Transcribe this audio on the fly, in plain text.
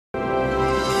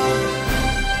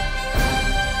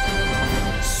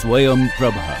Swayam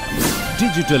Prabha.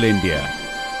 Digital India.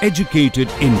 Educated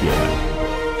India.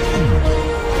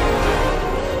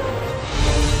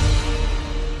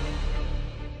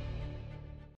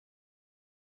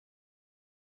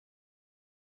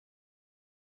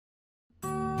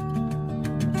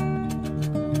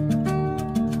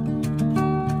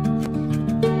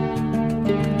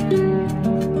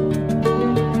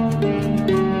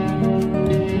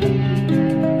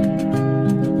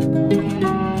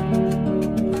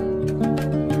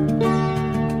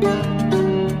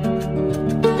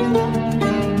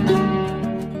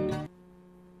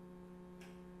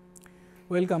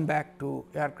 Welcome back to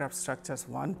Aircraft Structures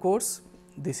 1 course.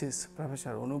 This is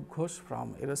Professor Anup Ghosh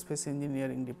from Aerospace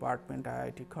Engineering Department,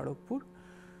 IIT Kharagpur.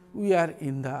 We are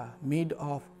in the mid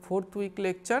of 4th week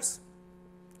lectures,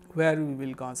 where we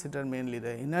will consider mainly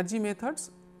the energy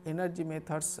methods. Energy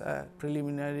methods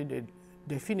preliminary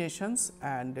definitions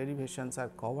and derivations are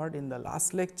covered in the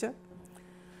last lecture.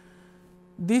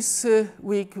 This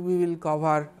week we will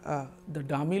cover the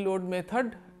dummy load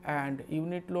method and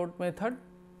unit load method.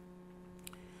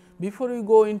 Before we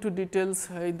go into details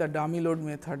in the dummy load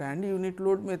method and unit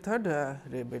load method,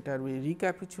 better we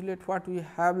recapitulate what we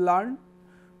have learned.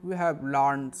 We have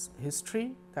learned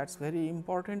history, that is very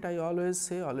important. I always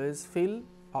say, always feel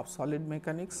of solid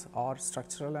mechanics or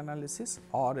structural analysis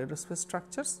or aerospace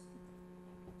structures.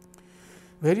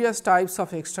 Various types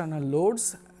of external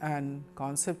loads and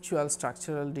conceptual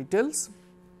structural details,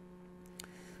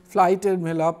 flight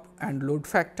envelope and load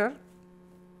factor,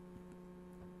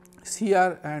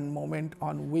 shear and moment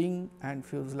on wing and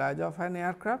fuselage of an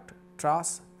aircraft,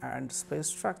 truss and space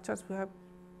structures we have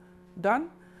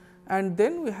done, and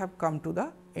then we have come to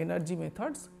the energy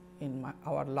methods in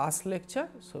our last lecture.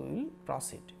 So, we will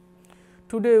proceed.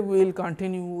 Today, we will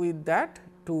continue with that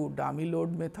to dummy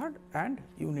load method and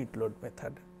unit load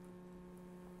method.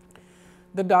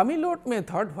 The dummy load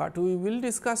method, what we will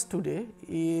discuss today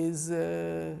is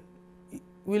we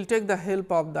will take the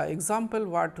help of the example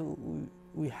what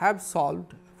we have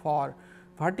solved for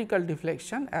vertical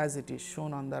deflection, as it is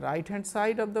shown on the right hand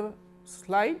side of the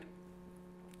slide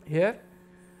here.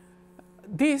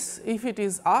 This, if it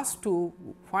is asked to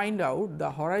find out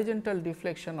the horizontal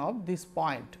deflection of this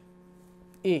point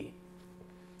A.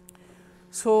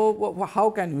 So, how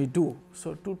can we do?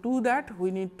 So, to do that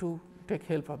we need to take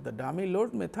help of the dummy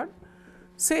load method.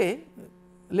 Say,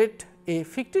 let a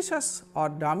fictitious or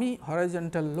dummy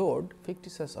horizontal load,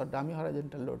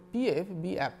 PF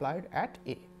be applied at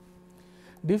A.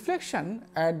 Deflection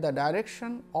at the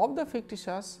direction of the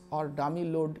fictitious or dummy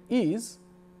load is,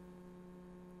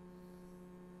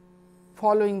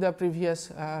 following the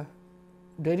previous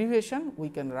derivation, we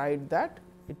can write that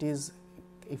it is,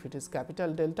 if it is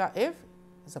capital delta F,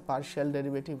 is a partial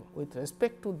derivative with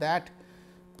respect to that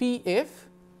PF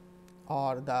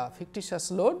or the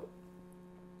fictitious load,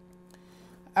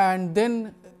 and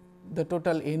then the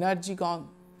total energy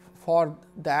for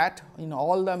that in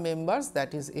all the members,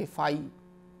 that is Fi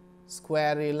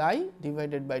square Li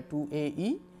divided by 2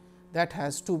 Ae, that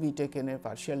has to be taken a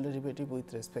partial derivative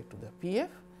with respect to the Pf,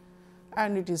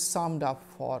 and it is summed up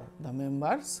for the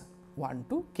members 1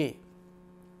 to k.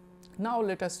 Now,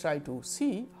 let us try to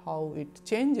see how it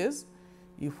changes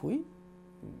if we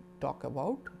talk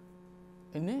about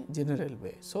in a general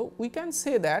way. So, we can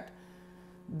say that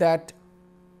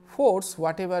force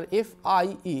whatever F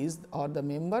I is, or the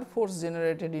member force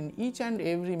generated in each and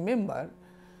every member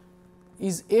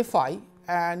is F I,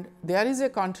 and there is a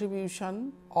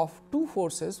contribution of two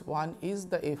forces. One is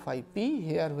the F I P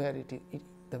here, where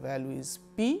the value is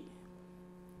P.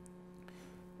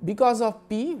 Because of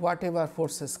P, whatever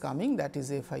force is coming, that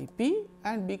is F I P,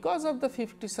 and because of the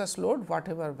fictitious load,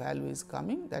 whatever value is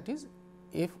coming, that is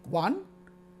F 1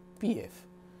 P F.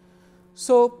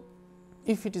 So,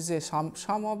 if it is a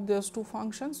sum of those two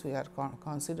functions, we are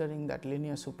considering that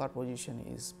linear superposition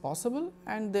is possible,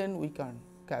 and then we can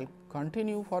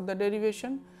continue for the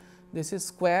derivation. This is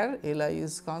square, Li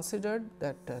is considered,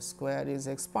 that square is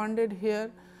expanded here.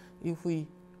 If we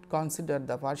consider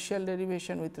the partial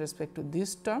derivation with respect to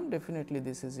this term, definitely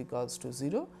this is equals to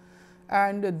 0,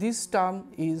 and this term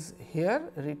is here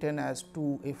written as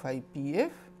 2 Fi P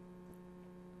F.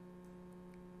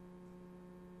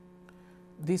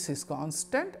 This is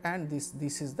constant, and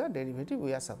this is the derivative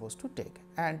we are supposed to take,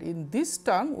 and in this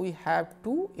term we have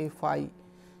 2 Fi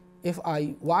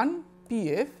 1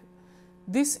 P F.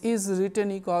 This is written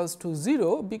equals to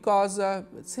 0, because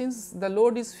since the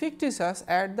load is fictitious,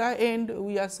 at the end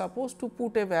we are supposed to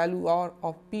put a value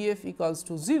of P F equals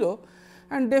to 0,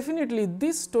 and definitely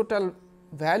this total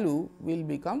value will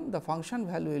become, the function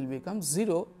value will become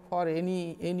 0 for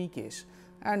any case.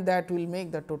 and that will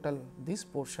make the total this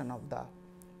portion of the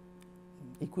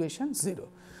equation 0.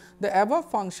 The above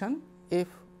function f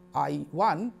I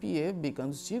 1 P f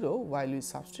becomes 0 while we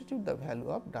substitute the value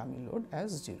of dummy load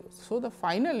as 0. So, the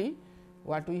finally,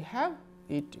 what we have,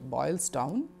 it boils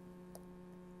down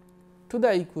to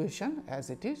the equation as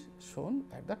it is shown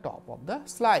at the top of the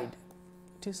slide.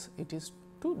 It is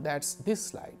to that is this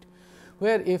slide,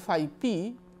 where f I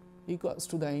p equals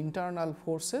to the internal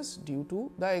forces due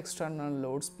to the external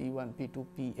loads P 1, P 2,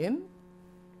 P n.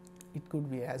 It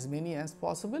could be as many as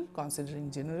possible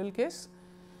considering general case,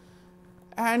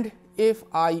 and f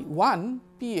I 1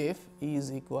 P f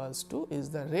is equals to is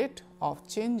the rate of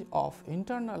change of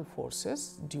internal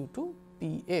forces due to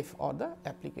P f or the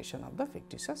application of the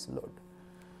fictitious load.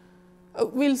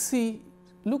 We will see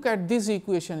look at this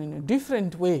equation in a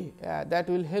different way that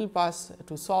will help us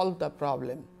to solve the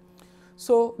problem.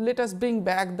 So, let us bring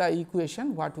back the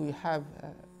equation what we have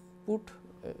put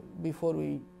before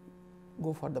we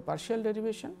go for the partial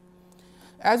derivation.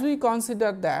 As we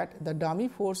consider that the dummy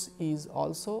force is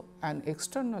also an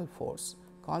external force,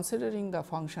 considering the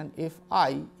function f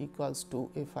I equals to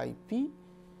f I p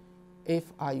f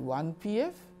I 1 p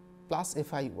f plus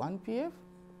f I 1 p f,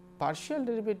 partial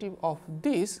derivative of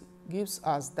this gives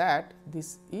us that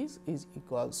this is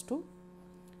equals to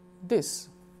this.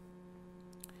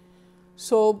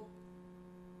 So,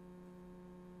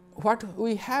 what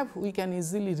we have, we can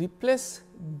easily replace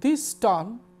this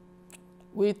term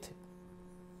with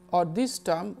or this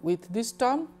term with this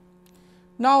term.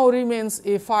 Now, remains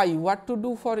f I. What to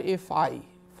do for f I?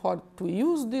 For to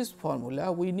use this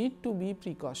formula, we need to be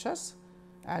precautious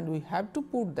and we have to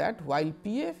put that while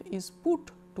P f is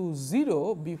put to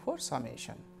 0 before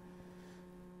summation.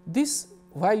 This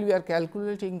while we are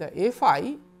calculating the f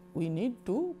I, we need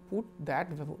to put that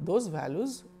those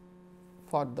values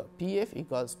for the P f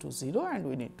equals to 0 and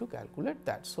we need to calculate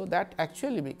that. So, that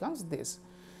actually becomes this,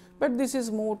 but this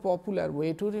is more popular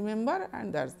way to remember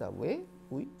and that is the way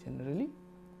we generally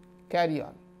carry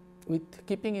on, with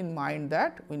keeping in mind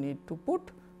that we need to put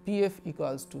P f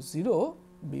equals to 0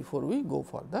 before we go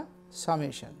for the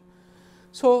summation.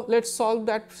 So, let us solve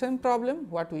that same problem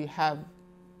what we have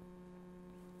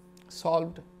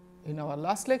solved in our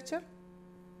last lecture.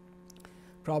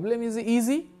 Problem is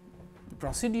easy,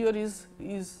 procedure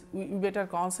is we better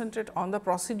concentrate on the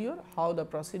procedure, how the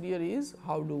procedure is,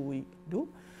 how do we do.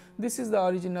 This is the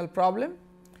original problem,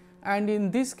 and in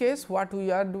this case what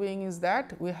we are doing is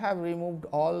that we have removed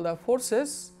all the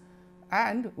forces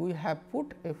and we have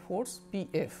put a force P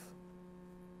f.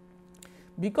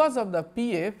 Because of the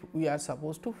P f, we are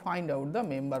supposed to find out the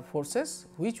member forces,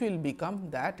 which will become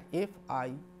that F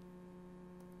I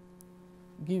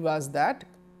give us that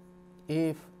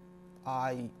F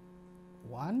I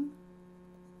 1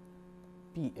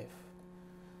 P f.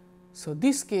 So,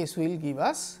 this case will give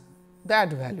us that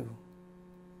value.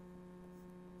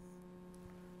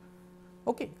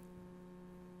 Okay.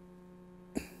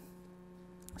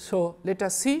 So, let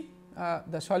us see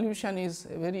the solution is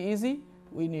very easy,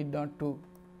 we need not to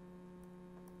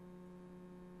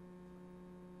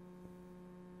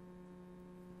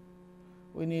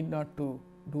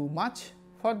do much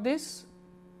for this.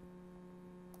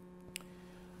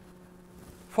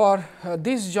 For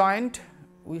this joint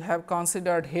we have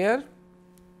considered here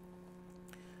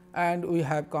and we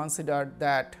have considered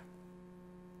that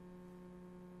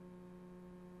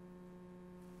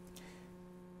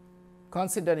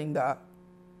considering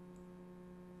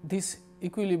this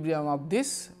equilibrium of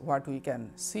this, what we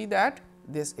can see that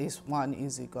this S 1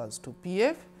 is equals to P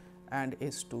f and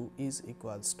S 2 is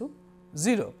equals to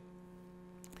 0.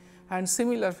 And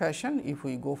similar fashion, if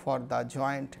we go for the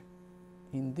joint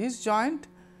in this joint,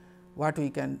 what we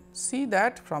can see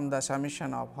that from the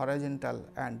summation of horizontal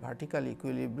and vertical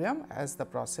equilibrium as the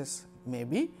process may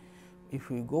be, if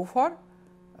we go for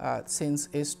since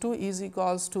S 2 is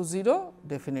equals to 0,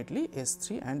 definitely S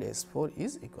 3 and S 4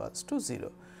 is equals to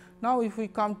 0. Now, if we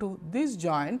come to this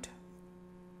joint,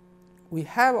 we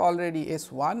have already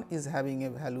S 1 is having a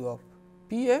value of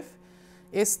P f,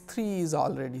 S 3 is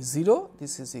already 0,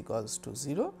 this is equals to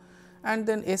 0, and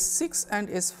then S 6 and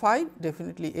S 5,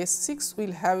 definitely S 6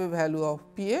 will have a value of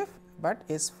P f, but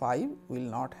S 5 will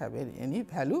not have any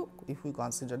value if we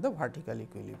consider the vertical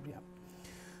equilibrium.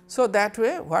 So, that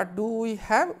way what do we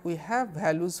have? We have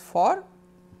values for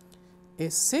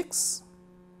S 6,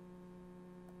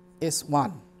 S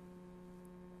 1.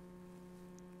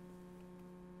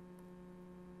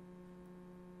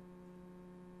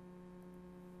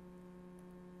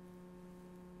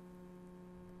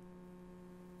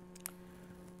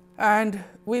 And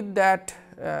with that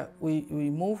we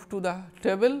move to the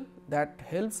table that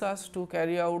helps us to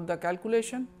carry out the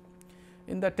calculation.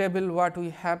 In the table what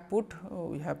we have put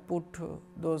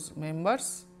those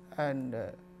members, and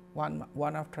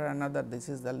one after another. This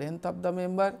is the length of the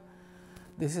member,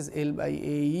 this is L by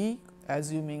AE,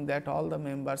 assuming that all the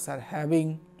members are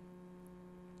having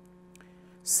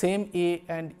same A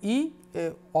and E,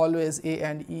 always A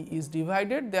and E is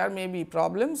divided. There may be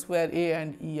problems where A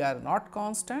and E are not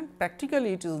constant,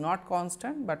 practically it is not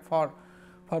constant, but for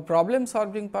problem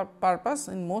solving purpose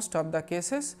in most of the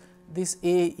cases this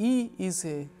A E is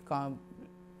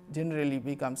generally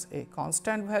becomes a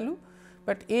constant value,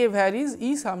 but A varies,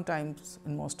 E sometimes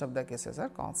in most of the cases are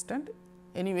constant.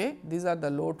 Anyway, these are the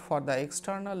load for the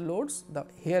external loads,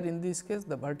 here in this case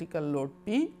the vertical load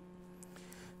P.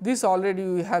 This already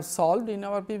we have solved in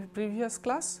our previous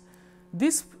class.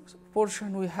 This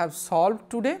portion we have solved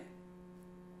today.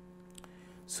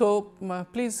 So,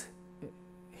 please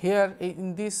here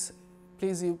in this,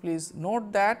 please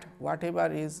note that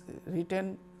whatever is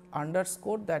written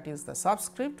underscore, that is the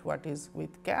subscript, what is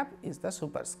with cap is the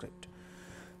superscript.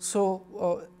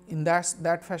 So, in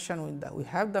that fashion we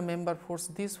have the member force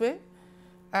this way,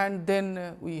 and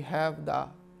then we have the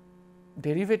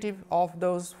derivative of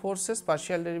those forces,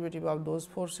 partial derivative of those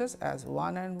forces as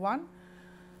 1 and 1,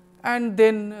 and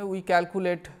then we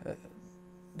calculate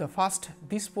the first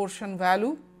this portion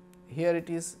value. Here it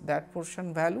is that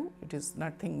portion value, it is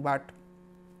nothing but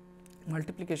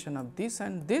multiplication of this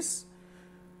and this,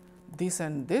 this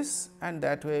and this, and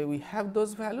that way we have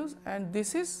those values, and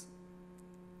this is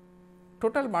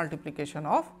total multiplication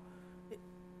of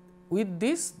with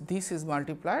this is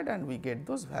multiplied and we get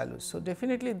those values. So,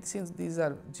 definitely since these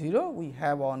are 0, we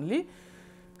have only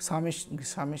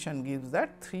summation gives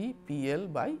that 3 P L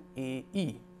by A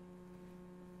E.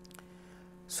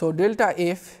 So, delta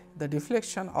F, the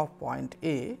deflection of point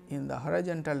A in the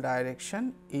horizontal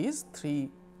direction is 3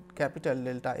 capital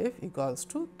delta F equals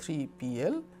to 3 P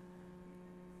L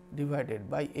divided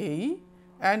by A E,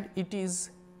 and it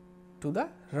is to the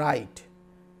right.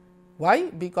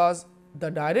 Why? Because the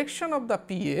direction of the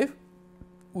P F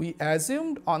we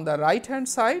assumed on the right hand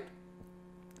side,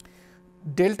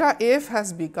 delta F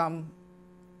has become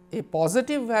a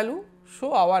positive value.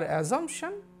 So, our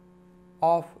assumption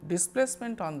of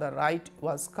displacement on the right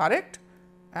was correct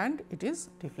and it is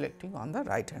deflecting on the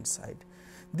right hand side.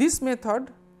 This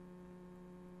method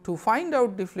to find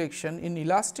out deflection in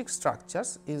elastic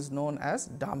structures is known as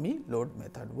dummy load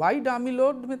method. Why dummy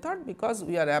load method? Because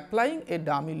we are applying a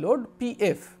dummy load P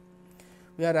F.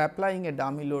 We are applying a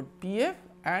dummy load P F,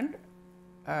 and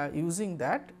using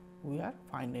that we are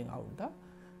finding out the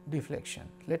deflection.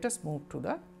 Let us move to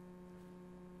the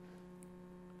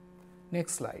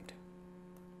next slide.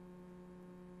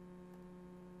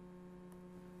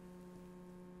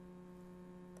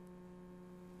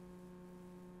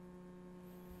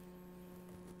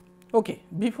 Okay.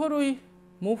 Before we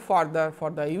move further for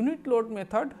the unit load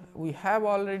method, we have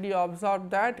already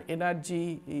observed that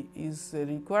energy is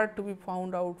required to be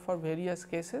found out for various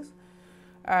cases,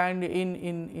 and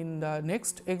in the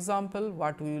next example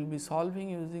what we will be solving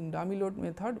using dummy load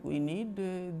method, we need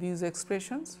these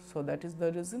expressions. So, that is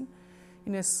the reason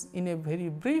in a very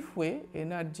brief way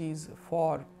energies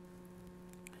for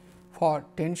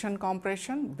tension,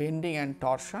 compression, bending and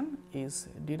torsion is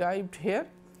derived here.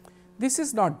 This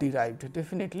is not derived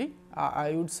definitely.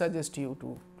 I would suggest you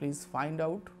to please find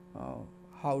out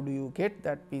how do you get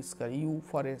that P square U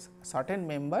for a certain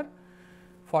member.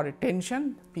 For a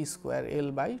tension, P square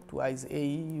L by twice A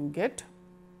E you get,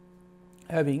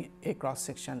 having a cross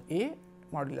section A,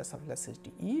 modulus of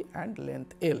elasticity E and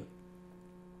length L.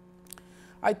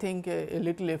 I think a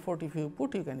little effort if you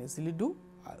put, you can easily do.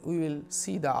 We will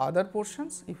see the other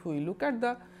portions. If we look at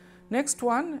the next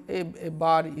one, a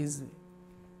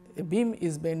beam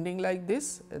is bending like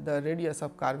this, the radius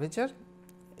of curvature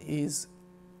is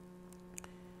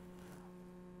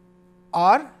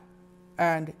R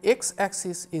and x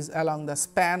axis is along the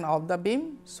span of the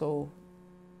beam. So,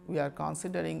 we are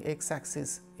considering x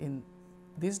axis in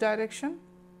this direction,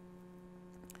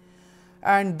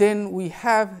 and then we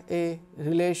have a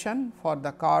relation for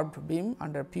the curved beam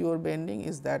under pure bending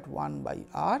is that 1 by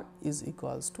R is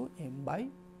equals to m by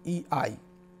E I.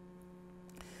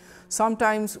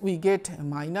 Sometimes we get a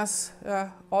minus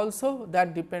also,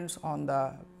 that depends on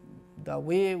the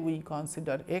way we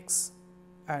consider x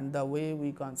and the way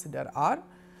we consider R.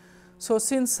 So,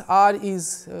 since R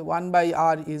is 1 by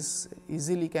R is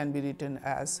easily can be written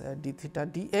as d theta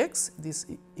dx, this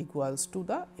equals to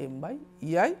the m by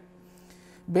E I.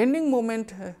 Bending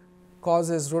moment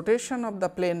causes rotation of the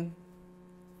plane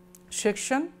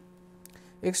section,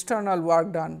 external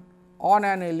work done on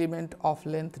an element of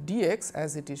length dx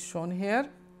as it is shown here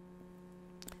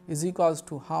is equals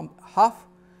to half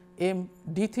m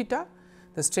d theta,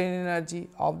 the strain energy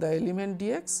of the element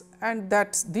dx, and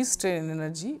that this strain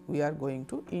energy we are going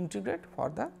to integrate for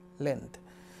the length.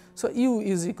 So, u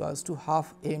is equals to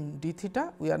half m d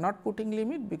theta. We are not putting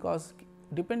limit because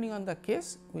depending on the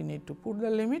case we need to put the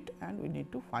limit and we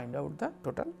need to find out the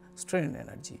total strain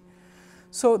energy.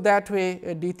 So, that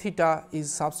way d theta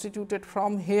is substituted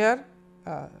from here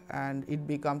and it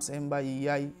becomes m by E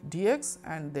I dx,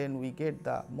 and then we get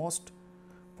the most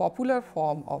popular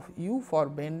form of u for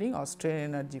bending or strain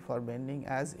energy for bending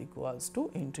as equals to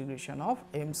integration of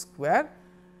m square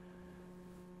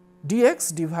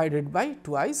dx divided by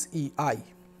twice E I.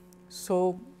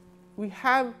 So, we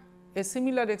have a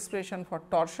similar expression for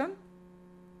torsion.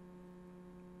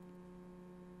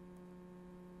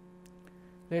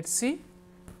 Let us see.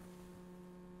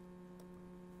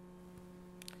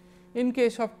 In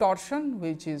case of torsion,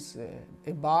 which is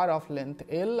a bar of length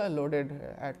L loaded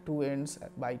at two ends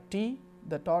by T,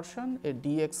 the torsion, a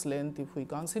dx length if we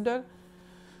consider,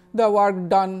 the work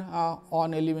done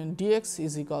on element dx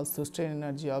is equals to strain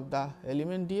energy of the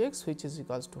element dx, which is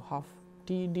equals to half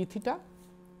T d theta,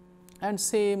 and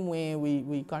same way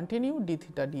we continue d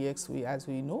theta dx we as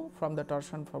we know from the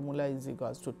torsion formula is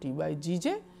equals to T by G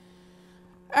j,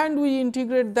 and we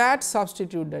integrate that,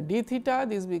 substitute the d theta,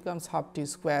 this becomes half T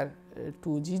square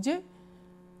 2 G j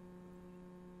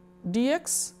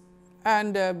dx,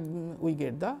 and we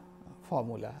get the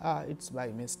formula, it is by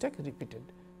mistake repeated.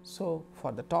 So,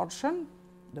 for the torsion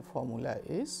the formula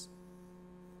is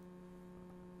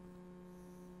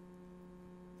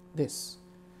this.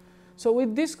 So,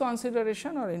 with this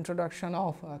consideration or introduction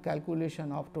of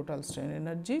calculation of total strain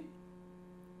energy,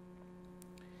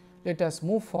 let us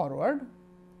move forward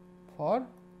for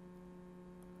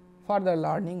further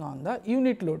learning on the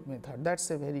unit load method. That is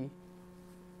a very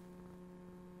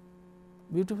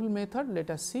beautiful method. Let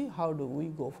us see how do we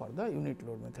go for the unit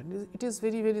load method. It is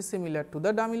very similar to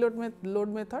the dummy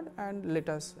load method, and let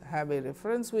us have a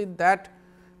reference with that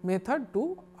method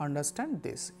to understand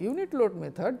this. Unit load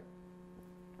method,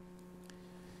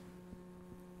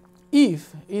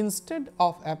 if instead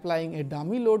of applying a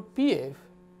dummy load P f,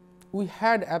 we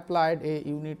had applied a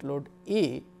unit load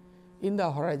A in the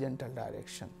horizontal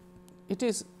direction. It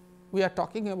is we are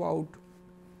talking about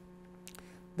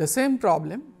the same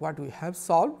problem what we have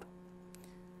solved,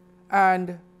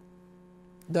 and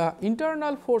the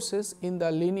internal forces in the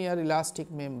linear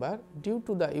elastic member due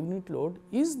to the unit load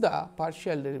is the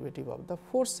partial derivative of the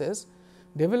forces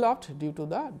developed due to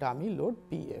the dummy load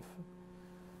P f.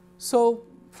 So,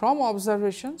 from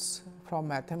observations from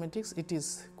mathematics, it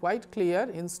is quite clear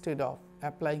instead of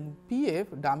applying P f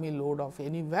dummy load of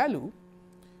any value,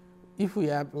 if we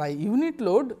apply unit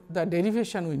load, the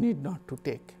derivation we need not to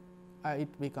take.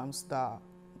 It becomes the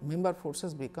member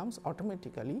forces becomes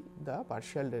automatically the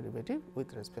partial derivative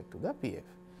with respect to the P f.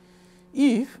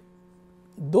 If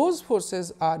those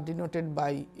forces are denoted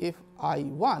by F I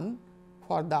 1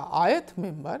 for the ith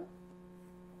member,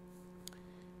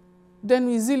 then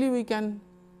easily we can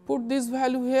put this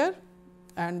value here,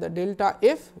 and the delta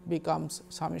F becomes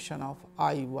summation of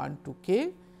I 1 to k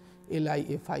L I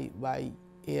F I by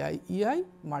A I E I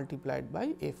multiplied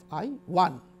by F I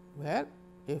 1, where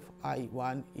F I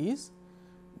 1 is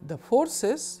the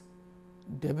forces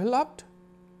developed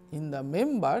in the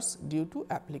members due to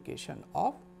application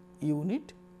of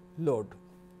unit load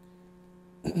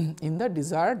in the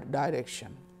desired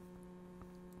direction.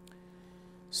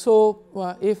 So,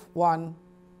 F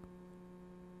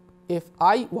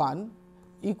I 1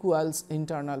 equals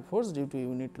internal force due to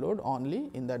unit load only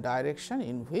in the direction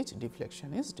in which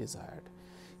deflection is desired.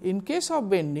 In case of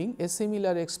bending, a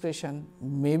similar expression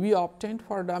may be obtained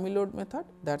for dummy load method.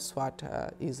 That is what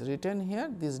is written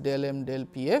here. This del m del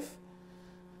P f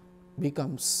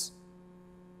becomes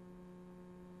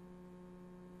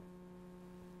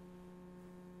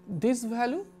this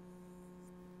value.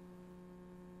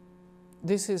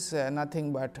 This is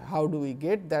nothing but how do we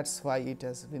get, that is why it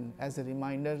has been as a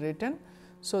reminder written.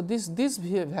 So, this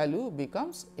value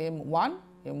becomes m 1,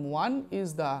 m 1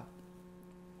 is the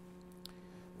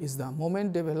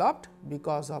moment developed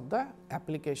because of the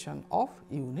application of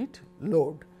unit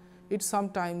load. It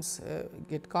sometimes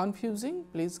get confusing,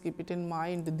 please keep it in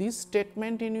mind this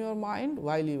statement in your mind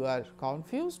while you are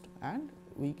confused, and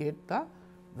we get the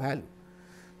value.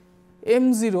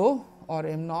 M 0 or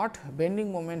m naught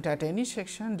bending moment at any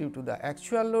section due to the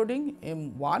actual loading,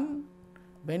 m 1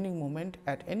 bending moment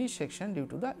at any section due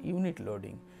to the unit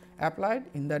loading applied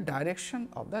in the direction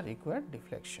of the required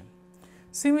deflection.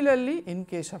 Similarly, in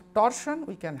case of torsion,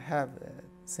 we can have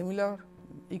similar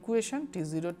equation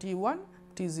T0 T1,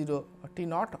 T0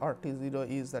 T0 or T0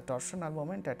 is the torsional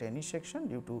moment at any section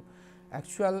due to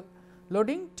actual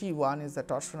loading, T1 is the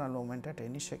torsional moment at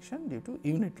any section due to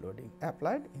unit loading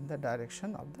applied in the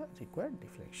direction of the required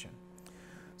deflection.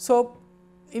 So,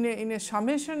 in a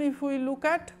summation, if we look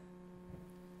at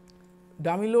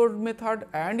dummy load method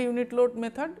and unit load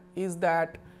method, is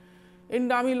that in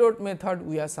dummy load method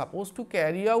we are supposed to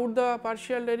carry out the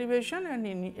partial derivation, and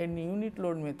in unit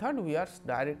load method we are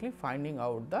directly finding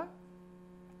out the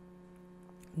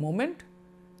moment,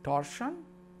 torsion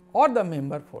or the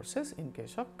member forces in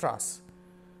case of truss,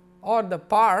 or the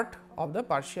part of the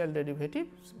partial derivative,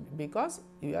 because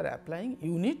we are applying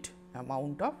unit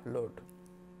amount of load.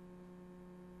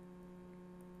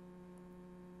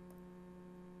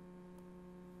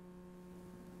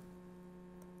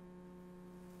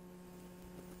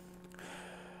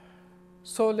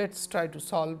 So, let us try to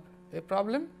solve a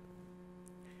problem.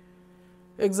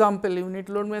 Example, unit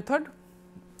load method.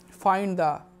 Find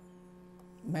the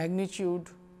magnitude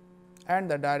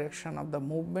and the direction of the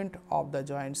movement of the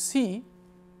joint C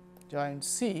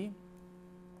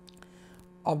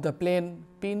of the plane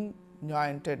pin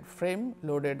jointed frame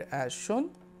loaded as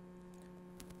shown.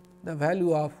 The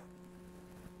value of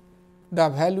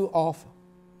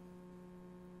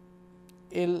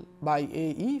L by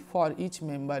A e for each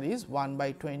member is 1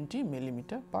 by 20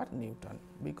 millimeter per Newton,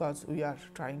 because we are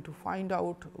trying to find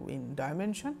out in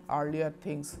dimension. Earlier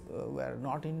things were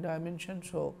not in dimension.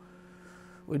 So,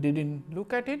 we did not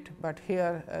look at it, but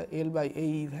here L by A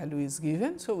e value is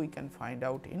given. So, we can find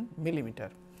out in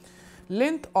millimeter.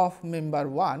 Length of member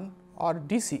 1 or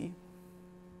DC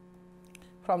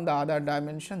from the other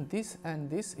dimension, this and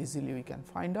this, easily we can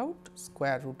find out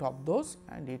square root of those,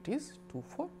 and it is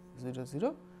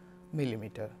 2400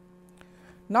 millimeter.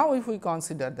 Now, if we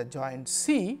consider the joint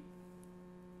C,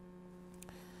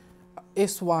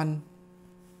 S1,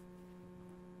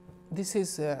 this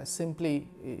is simply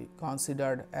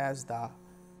considered as the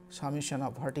summation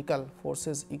of vertical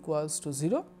forces equals to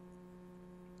 0,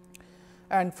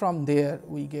 and from there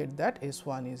we get that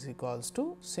S1 is equals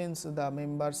to, since the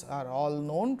members are all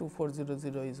known,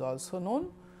 2400 is also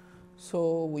known.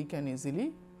 So, we can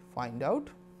easily find out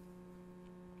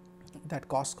that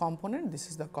cost component, this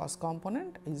is the cost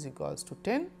component, is equals to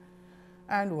 10,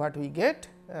 and what we get,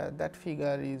 that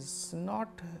figure is not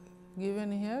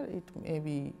given here, it may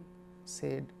be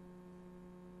said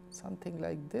something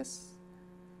like this.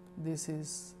 This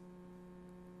is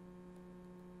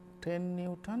 10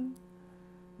 Newton,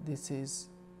 this is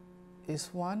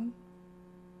S1,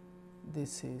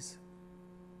 this is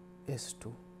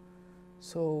S2.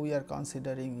 So, we are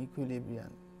considering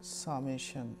equilibrium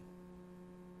summation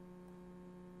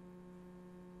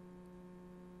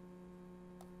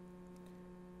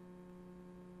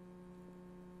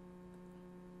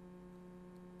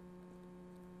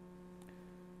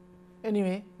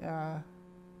anyway.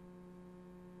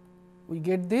 We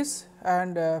get this,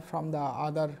 and from the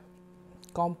other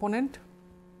component,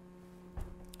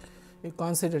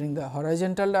 considering the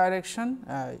horizontal direction,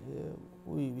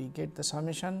 we get the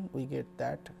summation, we get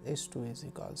that S2 is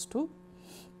equals to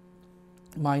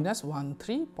minus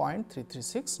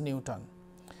 13.336 Newton.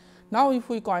 Now, if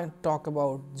we talk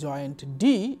about joint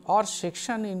D or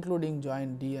section including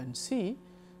joint D and C.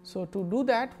 So, to do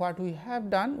that, what we have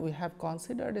done, we have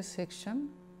considered a section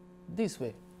this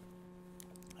way,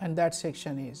 and that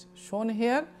section is shown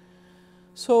here.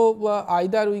 So,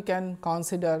 either we can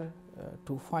consider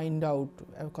to find out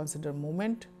consider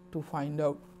moment to find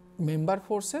out member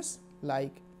forces,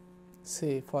 like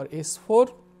say for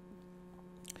S4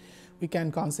 we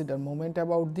can consider moment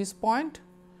about this point,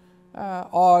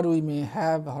 or we may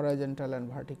have horizontal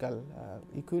and vertical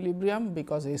equilibrium,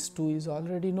 because S2 is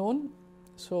already known.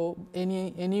 So,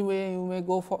 any way you may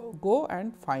go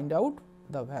and find out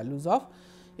the values of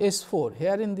S4.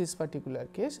 Here in this particular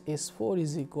case, S4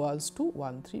 is equals to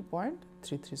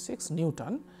 13.336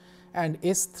 Newton, and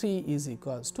S3 is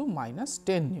equals to minus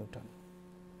 10 Newton.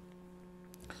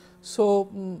 So,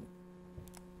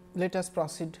 let us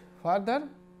proceed further.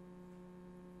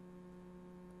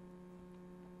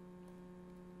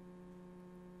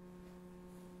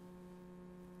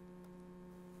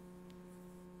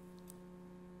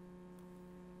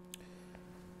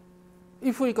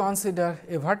 If we consider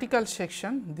a vertical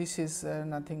section, this is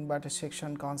nothing but a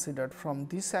section considered from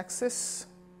this axis,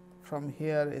 from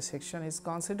here a section is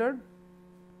considered.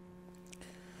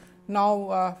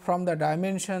 Now, from the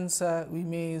dimensions we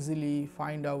may easily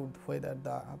find out whether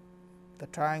the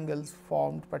triangles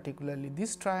formed, particularly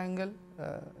this triangle,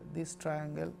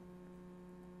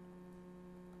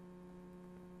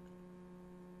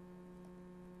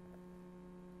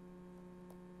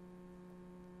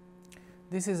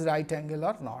 this is right angle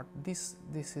or not, this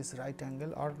is right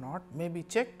angle or not may be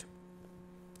checked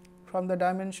from the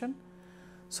dimension.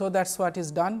 So, that is what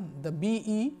is done. The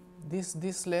BE,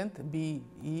 this length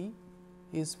BE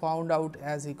is found out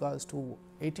as equals to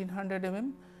 1800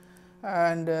 mm,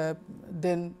 and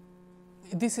then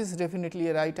this is definitely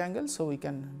a right angle. So, we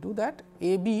can do that.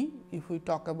 AB, if we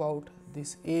talk about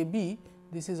this AB,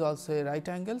 this is also a right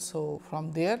angle. So,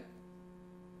 from there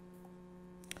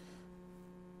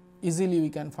easily we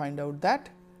can find out that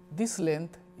this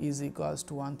length is equals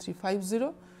to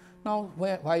 1350. Now,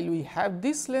 while we have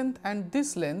this length and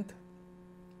this length,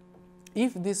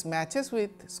 if this matches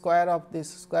with square of this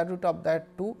square root of that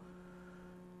 2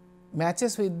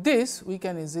 matches with this, we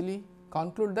can easily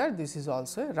conclude that this is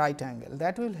also a right angle.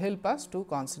 That will help us to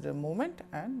consider moment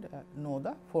and know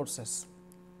the forces.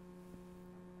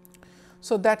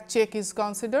 So, that check is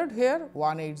considered here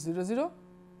 1800.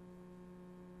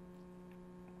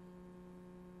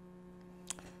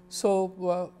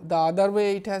 So, the other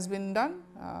way it has been done,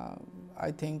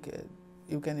 I think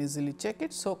you can easily check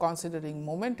it. So, considering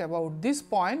moment about this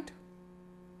point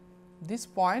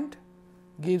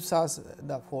gives us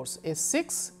the force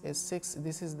S6,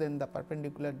 this is then the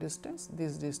perpendicular distance,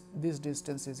 this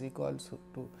distance is equal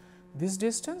to this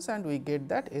distance, and we get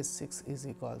that S6 is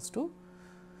equals to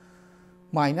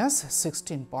minus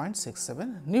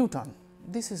 16.67 Newton.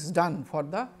 This is done for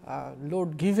the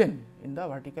load given in the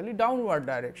vertically downward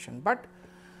direction, but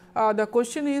the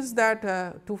question is that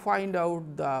to find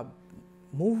out the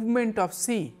movement of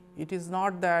C, it is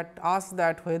not that asked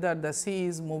that whether the C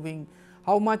is moving,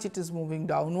 how much it is moving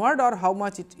downward or how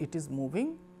much it is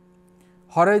moving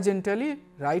horizontally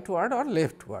rightward or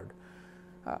leftward.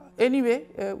 Anyway,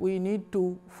 we need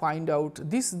to find out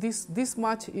this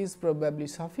much is probably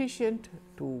sufficient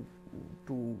to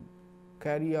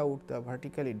carry out the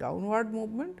vertically downward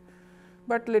movement,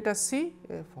 but let us see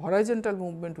horizontal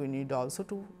movement we need also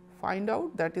to find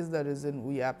out. That is the reason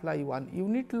we apply one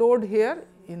unit load here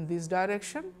in this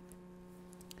direction.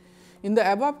 In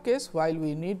the above case, while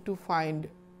we need to find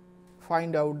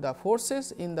out the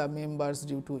forces in the members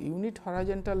due to unit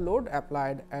horizontal load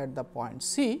applied at the point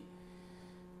C,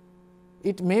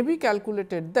 it may be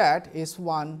calculated that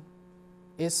S1,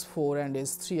 S4 and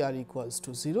S3 are equals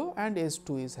to 0 and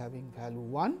S2 is having value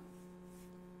 1.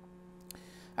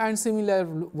 And similar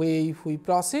way if we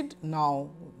proceed now,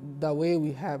 the way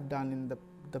we have done in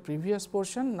the previous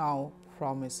portion, now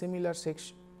from a similar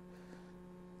section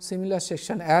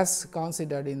as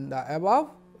considered in the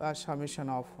above, summation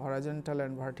of horizontal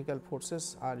and vertical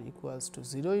forces are equals to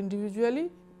 0 individually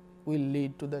will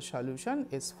lead to the solution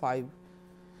S5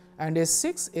 and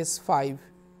S6. S5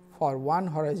 for one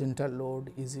horizontal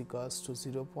load is equals to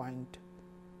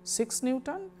 0.6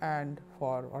 Newton and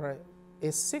for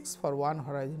S6 for one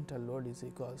horizontal load is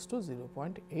equals to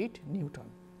 0.8 Newton.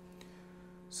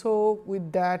 So,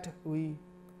 with that we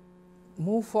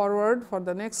move forward for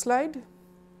the next slide.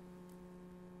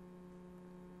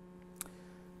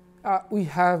 We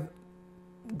have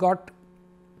got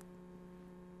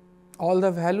all the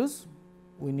values,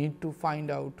 we need to find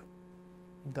out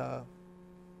the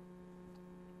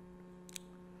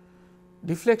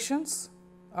deflections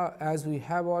as we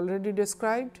have already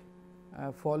described.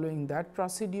 Following that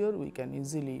procedure, we can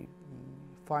easily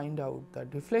find out the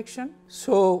deflection.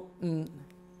 So,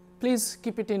 please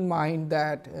keep it in mind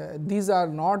that these are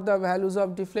not the values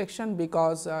of deflection,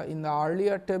 because in the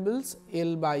earlier tables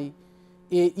L by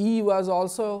AE was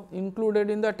also included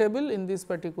in the table. In this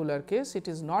particular case, it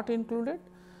is not included.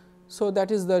 So,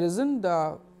 that is the reason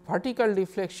the vertical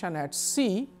deflection at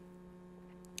C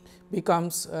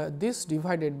becomes this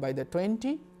divided by the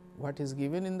 20 what is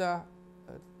given in the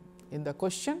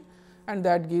question, and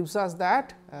that gives us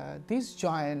that this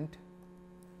joint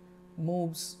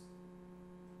moves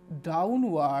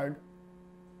downward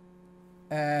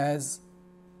as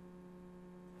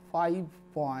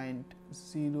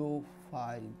 5.057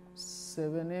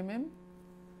 mm,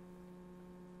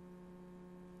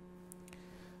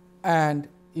 and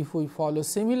if we follow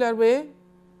similar way,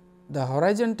 the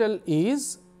horizontal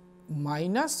is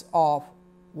minus of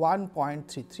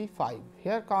 1.335.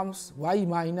 Here comes why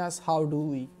minus, how do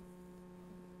we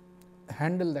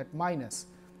handle that minus.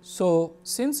 So,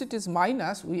 since it is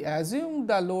minus, we assume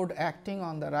the load acting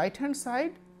on the right hand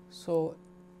side. So,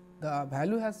 the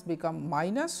value has become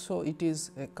minus. So, it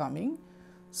is coming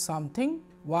something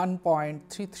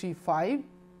 1.335,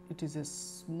 it is a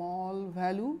small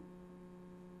value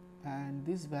and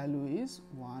this value is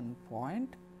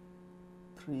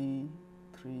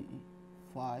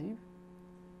 1.335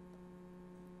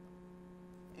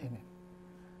 mm,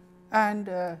 and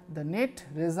the net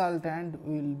resultant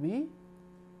will be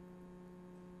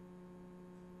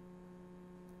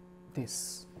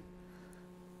this.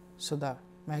 So, the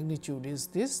magnitude is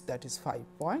this, that is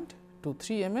 5.23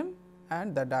 mm,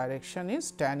 and the direction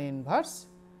is tan inverse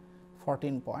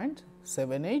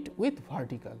 14.78 with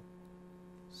vertical.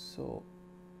 So,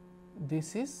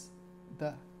 this is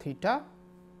the theta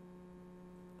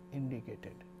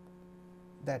indicated,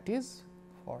 that is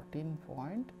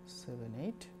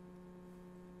 14.78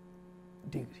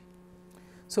 degree.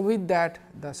 So, with that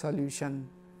the solution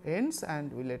ends,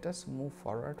 and we let us move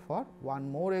forward for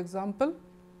one more example.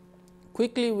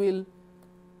 Quickly we will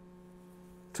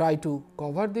try to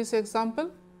cover this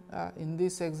example. In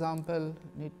this example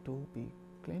need to be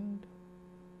cleaned.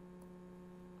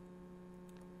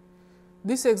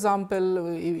 This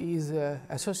example is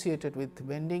associated with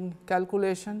bending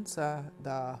calculations.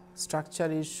 The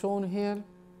structure is shown here.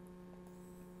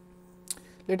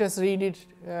 Let us read it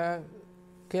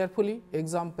carefully.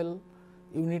 Example,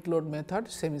 unit load method,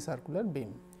 semicircular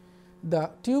beam.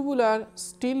 The tubular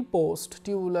steel post,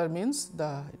 tubular means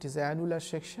it is annular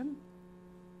section,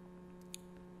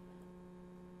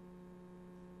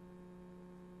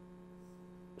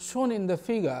 shown in the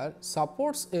figure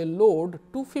supports a load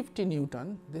 250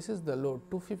 Newton. This is the load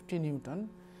 250 Newton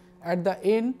at the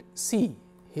end C.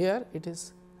 Here it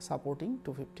is supporting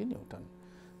 250 Newton.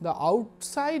 The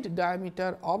outside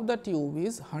diameter of the tube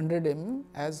is 100 mm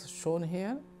as shown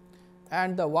here,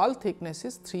 and the wall thickness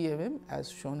is 3 mm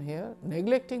as shown here.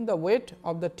 Neglecting the weight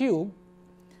of the tube,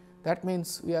 that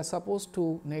means we are supposed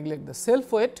to neglect the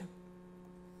self weight.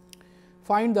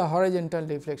 Find the horizontal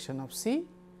deflection of C.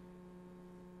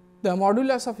 The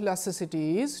modulus of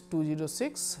elasticity is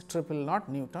 206,000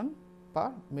 Newton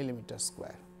per millimeter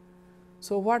square.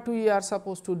 So, what we are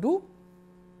supposed to do?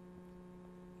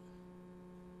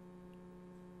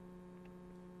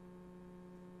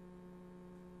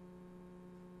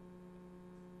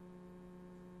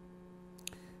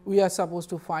 We are supposed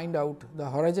to find out the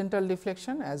horizontal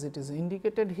deflection as it is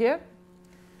indicated here.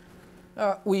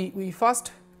 We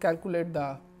first calculate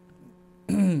the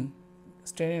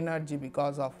strain energy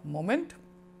because of moment.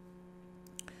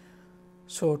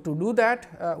 So, to do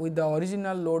that with the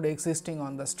original load existing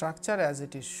on the structure as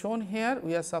it is shown here,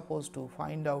 we are supposed to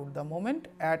find out the moment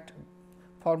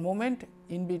for moment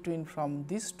in between from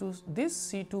this to this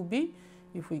C to B.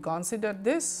 If we consider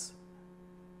this,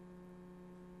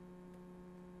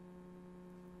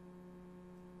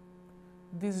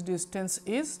 this distance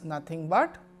is nothing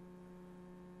but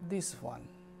this one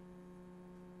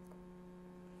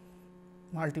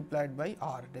multiplied by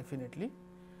r definitely.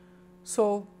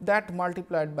 So, that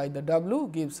multiplied by the W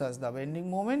gives us the bending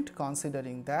moment,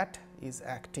 considering that is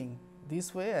acting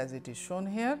this way as it is shown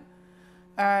here,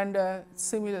 and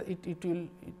similar it will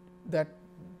that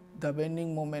the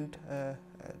bending moment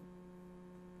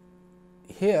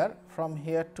here from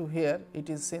here to here, it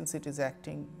is since it is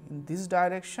acting in this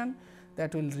direction,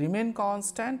 that will remain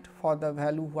constant for the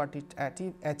value what it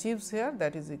achieves here,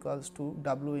 that is equals to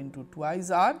W into twice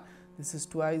r. This is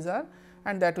twice r,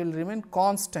 and that will remain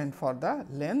constant for the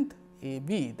length A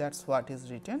B. That is what is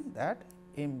written, that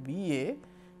MBA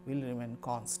will remain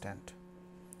constant.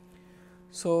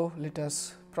 So, let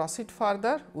us proceed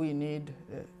further. We need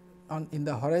in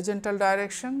the horizontal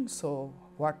direction. So,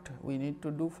 what we need to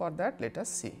do for that, let us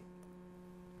see.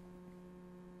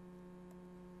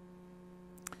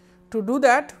 To do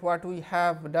that, what we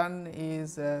have done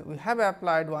is we have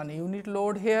applied one unit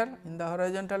load here in the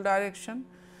horizontal direction,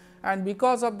 and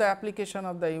because of the application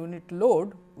of the unit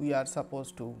load, we are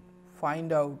supposed to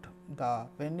find out the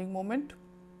bending moment.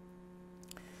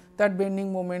 That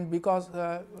bending moment, because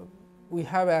we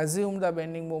have assumed the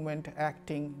bending moment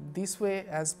acting this way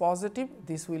as positive,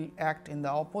 this will act in the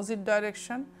opposite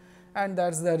direction, and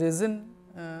that is the reason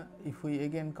if we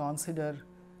again consider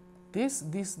this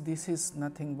is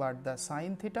nothing but the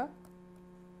sin theta,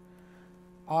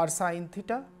 r sin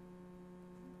theta,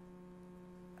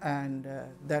 and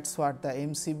that is what the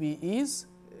MCB is,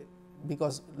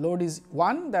 because load is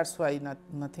 1, that is why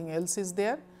nothing else is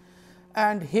there.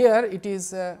 And here it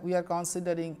is we are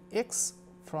considering x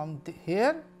from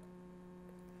here,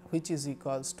 which is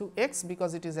equals to x,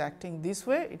 because it is acting this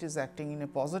way, it is acting in a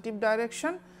positive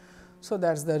direction. So,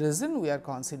 that is the reason we are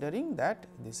considering that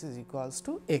this is equals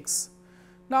to x.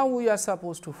 Now, we are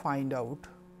supposed to find out,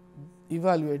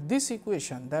 evaluate this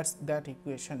equation, that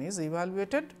equation is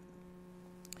evaluated.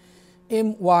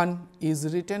 M1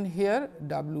 is written here,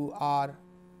 W r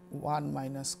 1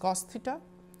 minus cos theta,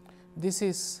 this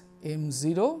is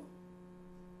M0,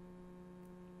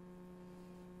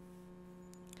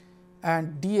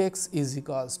 and dx is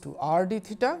equals to r d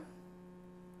theta,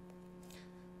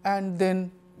 and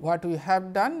then what we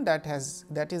have done, that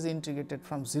is integrated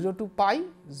from 0 to pi,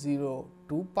 0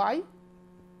 to pi,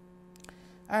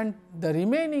 and the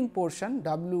remaining portion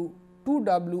W 2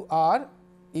 W r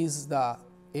is the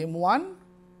m 1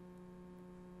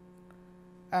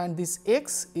 and this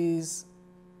x is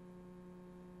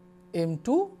m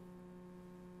 2 .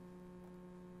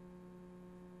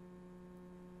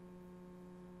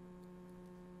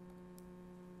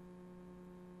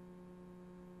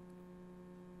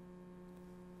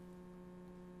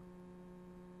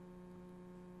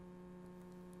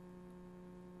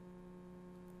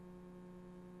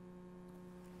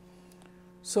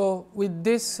 So, with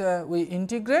this we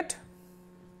integrate,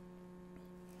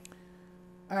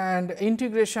 and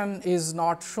integration is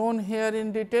not shown here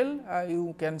in detail.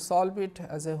 You can solve it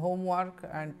as a homework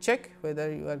and check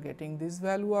whether you are getting this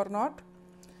value or not.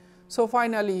 So,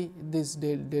 finally, this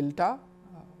delta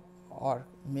or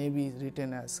may be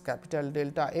written as capital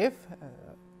delta F,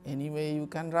 anyway you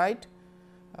can write.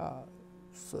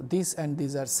 So, this and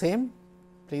these are same,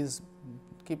 please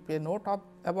keep a note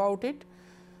about it,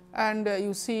 and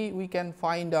you see we can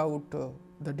find out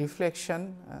the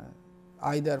deflection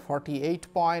either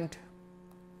 48.67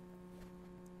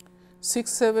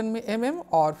 mm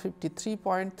or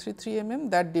 53.33 mm,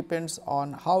 that depends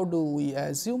on how do we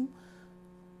assume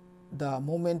the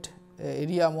moment,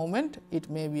 area moment. It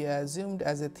may be assumed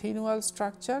as a thin wall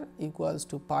structure equals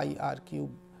to pi r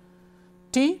cube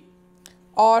t,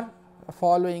 or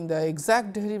following the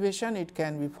exact derivation it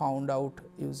can be found out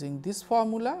using this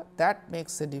formula. That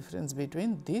makes a difference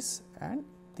between this and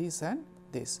this and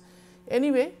this.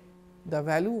 Anyway, the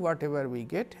value whatever we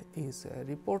get is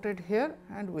reported here,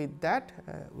 and with that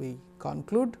we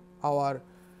conclude our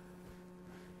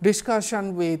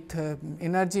discussion with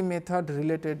energy method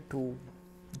related to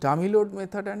dummy load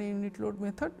method and unit load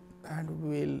method, and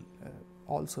we will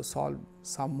also solve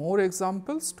some more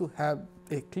examples to have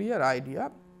a clear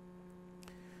idea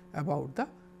about the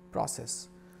process.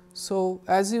 So,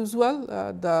 as usual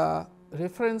the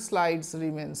reference slides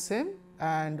remain same,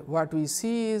 and what we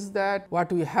see is that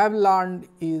what we have learned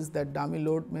is that dummy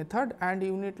load method and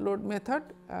unit load method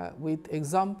with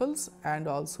examples and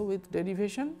also with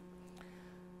derivation.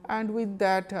 And with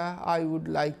that I would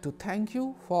like to thank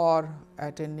you for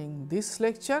attending this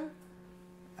lecture,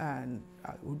 and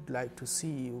I would like to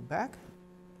see you back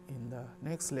in the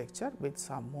next lecture with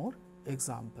some more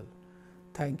example.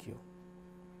 Thank you.